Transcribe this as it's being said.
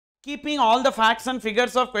keeping all the facts and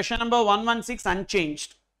figures of question number 116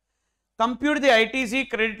 unchanged. Compute the ITC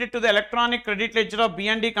credited to the electronic credit ledger of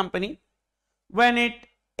B&D company when it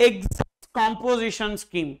exits composition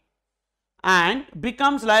scheme and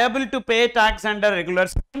becomes liable to pay tax under regular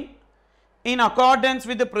scheme in accordance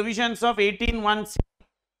with the provisions of 18(1)(c).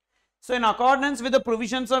 So, in accordance with the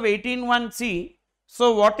provisions of 18(1)(c),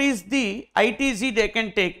 so what is the ITC they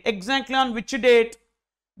can take? Exactly on which date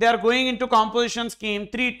they are going into composition scheme?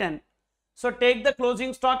 3/10. So, take the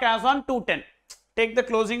closing stock as on 2/10. Take the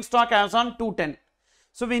closing stock as on 2/10.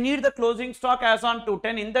 So, we need the closing stock as on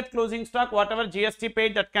 2/10. In that closing stock, whatever GST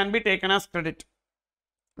paid, that can be taken as credit.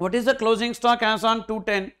 What is the closing stock as on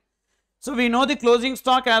 2/10? So, we know the closing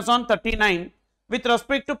stock as on 39. With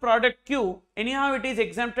respect to product Q, anyhow it is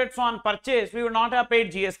exempted, so on purchase we will not have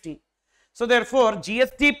paid GST. So, therefore,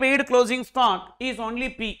 GST paid closing stock is only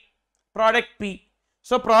P, product P.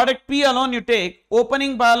 So, product P alone you take,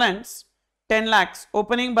 opening balance 10 lakhs,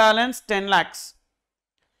 opening balance 10 lakhs.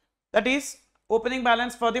 That is opening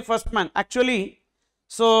balance for the first month. Actually,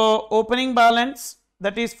 so opening balance,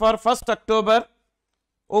 that is for 1st October,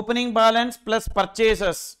 opening balance plus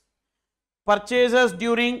purchases. Purchases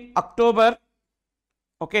during October,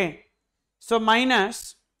 okay. So,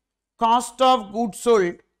 minus cost of goods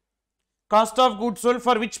sold. Cost of goods sold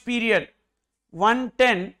for which period?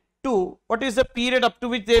 110 to, what is the period up to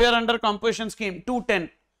which they were under composition scheme? 210.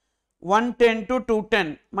 110 to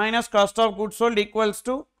 210 minus cost of goods sold equals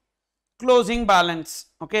to closing balance,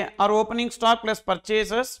 okay, or opening stock plus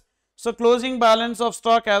purchases. So, closing balance of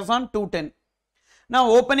stock as on 210. Now,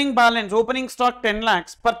 opening balance, opening stock 10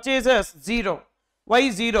 lakhs, purchases 0.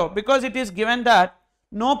 Why 0? Because it is given that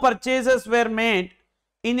no purchases were made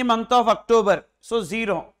in the month of October. So,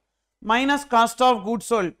 0 minus cost of goods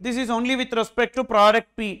sold. This is only with respect to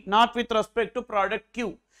product P, not with respect to product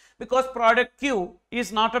Q, because product Q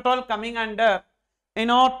is not at all coming under,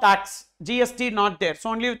 tax, GST not there.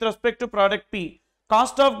 So, only with respect to product P.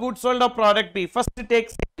 Cost of goods sold of product P. First take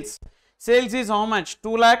sales. Sales is how much?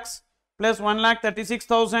 2 lakhs plus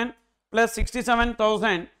 1,36,000 plus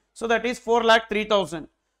 67,000. So, that is 4,03,000.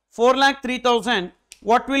 4,03,000.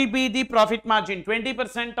 What will be the profit margin?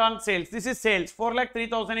 20% on sales. This is sales.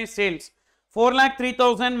 4,03,000 is sales.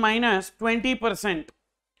 4,03,000 minus 20%.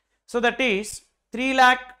 So, that is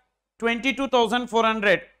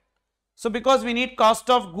 3,22,400. So, because we need cost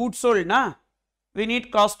of goods sold, na? We need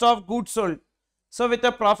cost of goods sold. So, with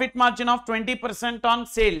a profit margin of 20% on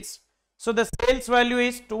sales. So, the sales value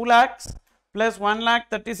is 2 lakhs plus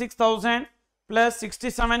 1,36,000 plus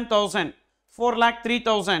 67,000.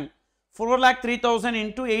 4,03,000. 4,03,000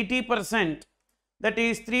 into 80%, that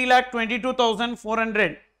is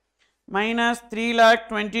 3,22,400 minus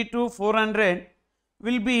 3,22,400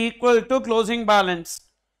 will be equal to closing balance.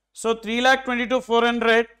 So,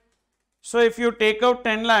 3,22,400. So, if you take out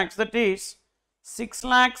 10 lakhs, that is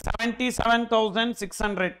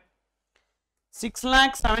 6,77,600.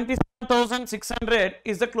 6,77,600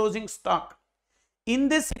 is the closing stock. In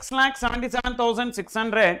this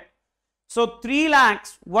 6,77,600, so 3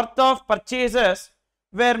 lakhs worth of purchases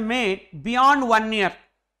were made beyond 1 year,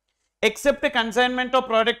 except a consignment of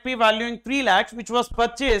product P valuing 3 lakhs which was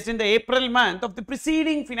purchased in the April month of the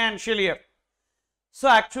preceding financial year. So,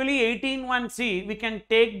 actually 18(1)(c) we can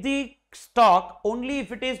take the stock only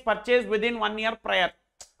if it is purchased within 1 year prior.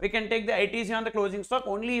 We can take the ITC on the closing stock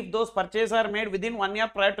only if those purchases are made within 1 year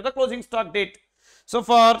prior to the closing stock date. So,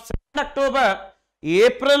 for 2nd October,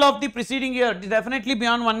 April of the preceding year is definitely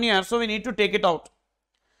beyond 1 year. So, we need to take it out.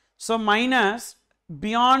 So, minus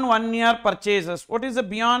beyond 1 year purchases. What is the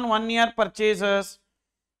beyond 1 year purchases?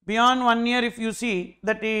 Beyond 1 year, if you see,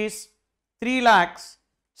 that is 3 lakhs.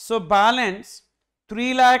 So, balance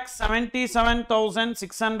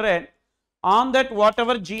 3,77,600. On that,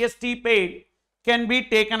 whatever GST paid can be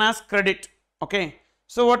taken as credit. Okay.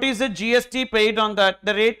 So, what is the GST paid on that?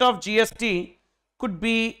 The rate of GST could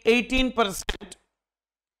be 18%.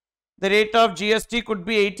 The rate of GST could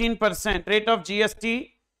be 18%. Rate of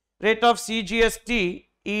GST, rate of CGST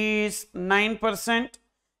is 9%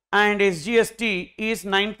 and SGST is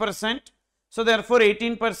 9%. So, therefore,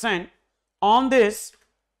 18%. On this,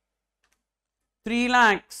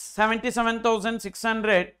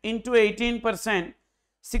 3,77,600 into 18%,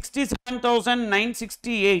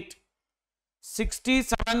 67,968.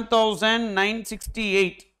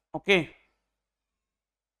 67,968. Okay.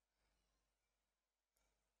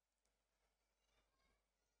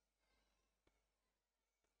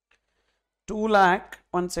 Two lakh,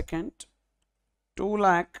 1 second, 2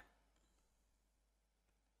 lakh,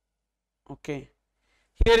 okay,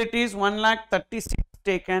 here it is 1,36,000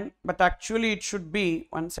 taken, but actually it should be,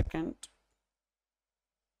 1 second,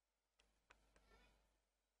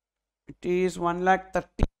 It is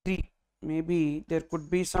 1,33,000. Maybe there could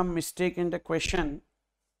be some mistake in the question.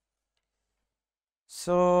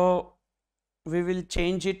 So we will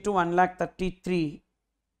change it to 1,33,000.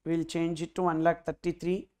 We will change it to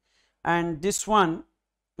 1,33,000, and this one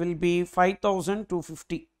will be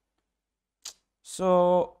 5,250.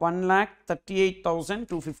 So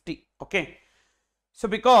 1,38,250. Okay. So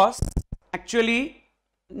because actually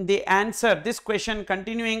the answer, this question,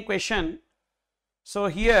 continuing question, so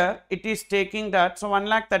here it is taking that, so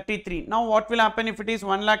 1,33,000. Now what will happen if it is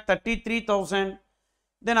 1,33,000?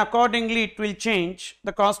 Then accordingly it will change.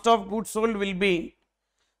 The cost of goods sold will be,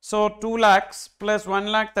 so 2 lakhs plus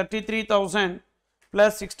 1,33,000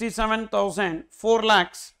 plus 67,000, 4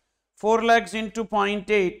 lakhs. 4 lakhs into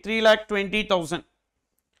 0.8, 3,20,000.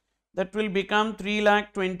 That will become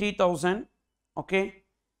 3,20,000. Okay.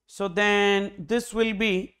 So then this will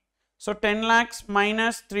be, so 10 lakhs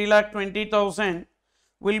minus 3,20,000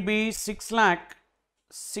 will be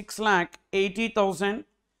 6,80,000.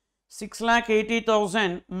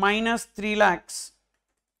 6,80,000 minus 3 lakhs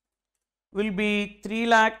will be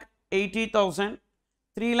 3,80,000.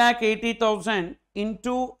 3,80,000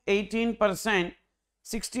 into 18%,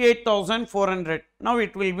 68,400. Now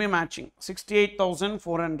it will be matching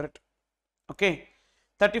 68,400. Okay.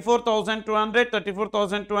 34,200,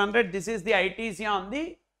 34,200. This is the ITC on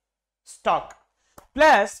the stock.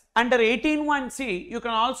 Plus under 18(1)(c), you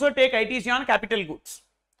can also take ITC on capital goods.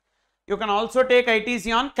 You can also take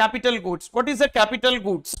ITC on capital goods. What is the capital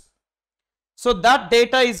goods? So that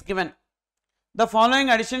data is given. The following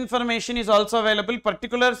additional information is also available.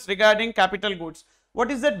 Particulars regarding capital goods.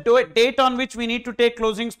 What is the date on which we need to take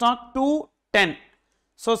closing stock? 2/10.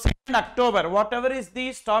 So 2nd October, whatever is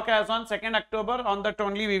the stock as on 2nd October, on that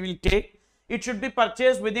only we will take. It should be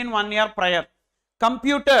purchased within 1 year prior.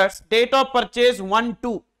 Computers, date of purchase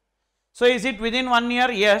 1/2. So is it within 1 year?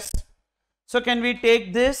 Yes. So can we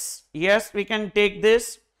take this? Yes, we can take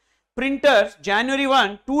this. Printers, January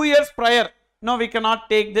 1, 2 years prior. No, we cannot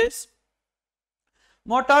take this.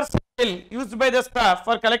 Motorcycle used by the staff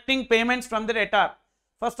for collecting payments from the debtor.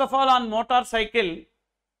 First of all, on motorcycle,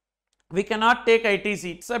 we cannot take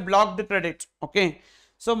ITC. It's a blocked credit. Okay.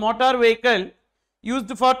 So motor vehicle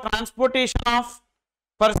used for transportation of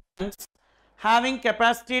persons having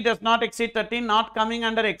capacity does not exceed 13, not coming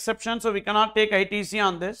under exception. So we cannot take ITC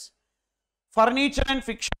on this. Furniture and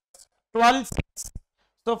fixtures 12/6.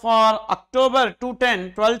 So for October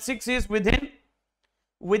 2/10, 12/6 is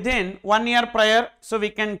within 1 year prior. So we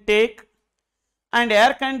can take. And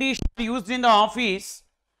air conditioner used in the office,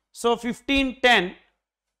 so 15/10.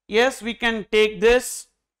 Yes, we can take this.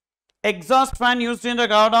 Exhaust fan used in the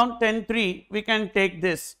godown 10/3, we can take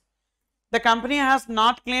this. The company has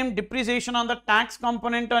not claimed depreciation on the tax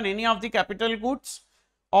component on any of the capital goods.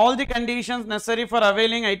 All the conditions necessary for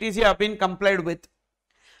availing ITC have been complied with.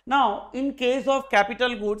 Now, in case of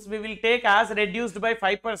capital goods, we will take as reduced by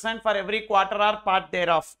 5% for every quarter or part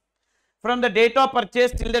thereof. From the date of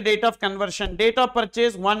purchase till the date of conversion. Date of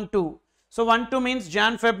purchase 1/2. So 1/2 means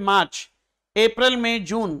Jan, Feb, March, April, May,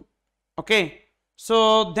 June. Okay. So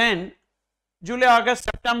then July, August,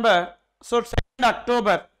 September. So 2nd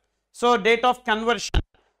October. So date of conversion.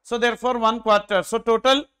 So therefore 1 quarter. So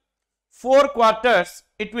total 4 quarters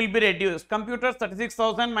it will be reduced. Computers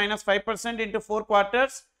 36,000 minus 5% into 4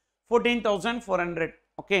 quarters, 14,400.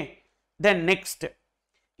 Okay. Then next.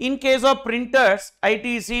 In case of printers,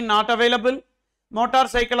 ITC not available.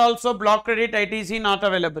 Motorcycle also block credit, ITC not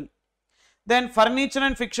available. Then furniture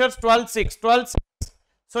and fixtures 12/6. 12/6.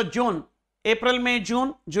 So June, April, May,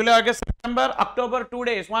 June, July, August, September, October 2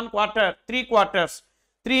 days, 1 quarter, 3 quarters.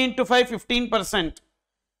 3 into 5, 15%.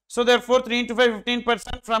 So therefore 3 into 5,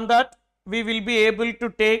 15%. From that we will be able to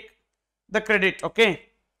take the credit. Okay.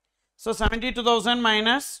 So 72,000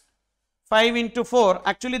 minus 5 into 4.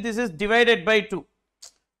 Actually this is divided by 2.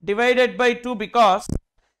 Divided by 2 because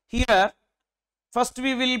here first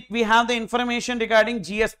we have the information regarding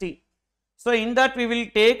GST. So in that we will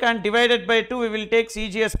take, and divided by 2 we will take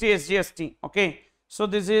CGST, SGST. Okay. So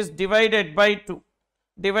this is divided by 2.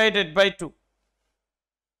 Divided by 2.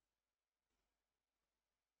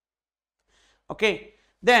 Okay.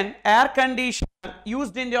 Then air conditioner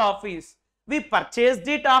used in the office. We purchased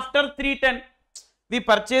it after 3/10. We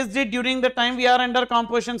purchased it during the time we are under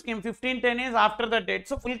composition scheme. 15/10 is after the date.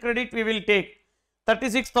 So full credit we will take.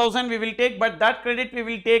 36,000 we will take, but that credit we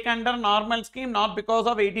will take under normal scheme, not because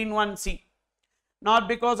of 18(1)(c. Not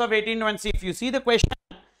because of 18(1)(c). If you see the question,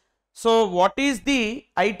 so what is the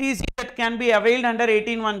ITC that can be availed under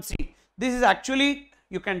 18(1)(c)? This is actually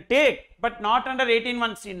you can take, but not under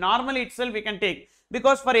 18(1)(c). Normally itself we can take,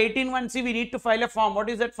 because for 18(1)(c) we need to file a form. What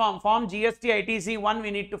is that form? Form GST ITC 1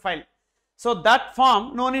 we need to file. So that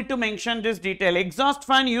form, no need to mention this detail. Exhaust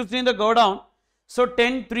fan used in the go down. So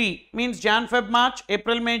 10-3 means Jan, Feb, March,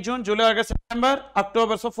 April, May, June, July, August, September,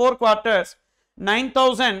 October. So 4 quarters.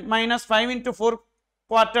 9,000 minus 5 into 4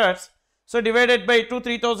 quarters. So divided by 2,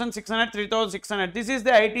 3,600, 3,600. This is the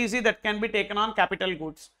ITC that can be taken on capital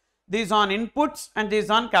goods. These on inputs and these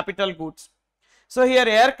on capital goods. So here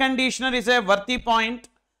air conditioner is a worthy point.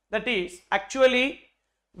 That is, actually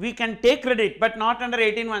we can take credit but not under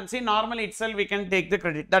 18(1). See, normally itself we can take the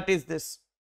credit. That is this.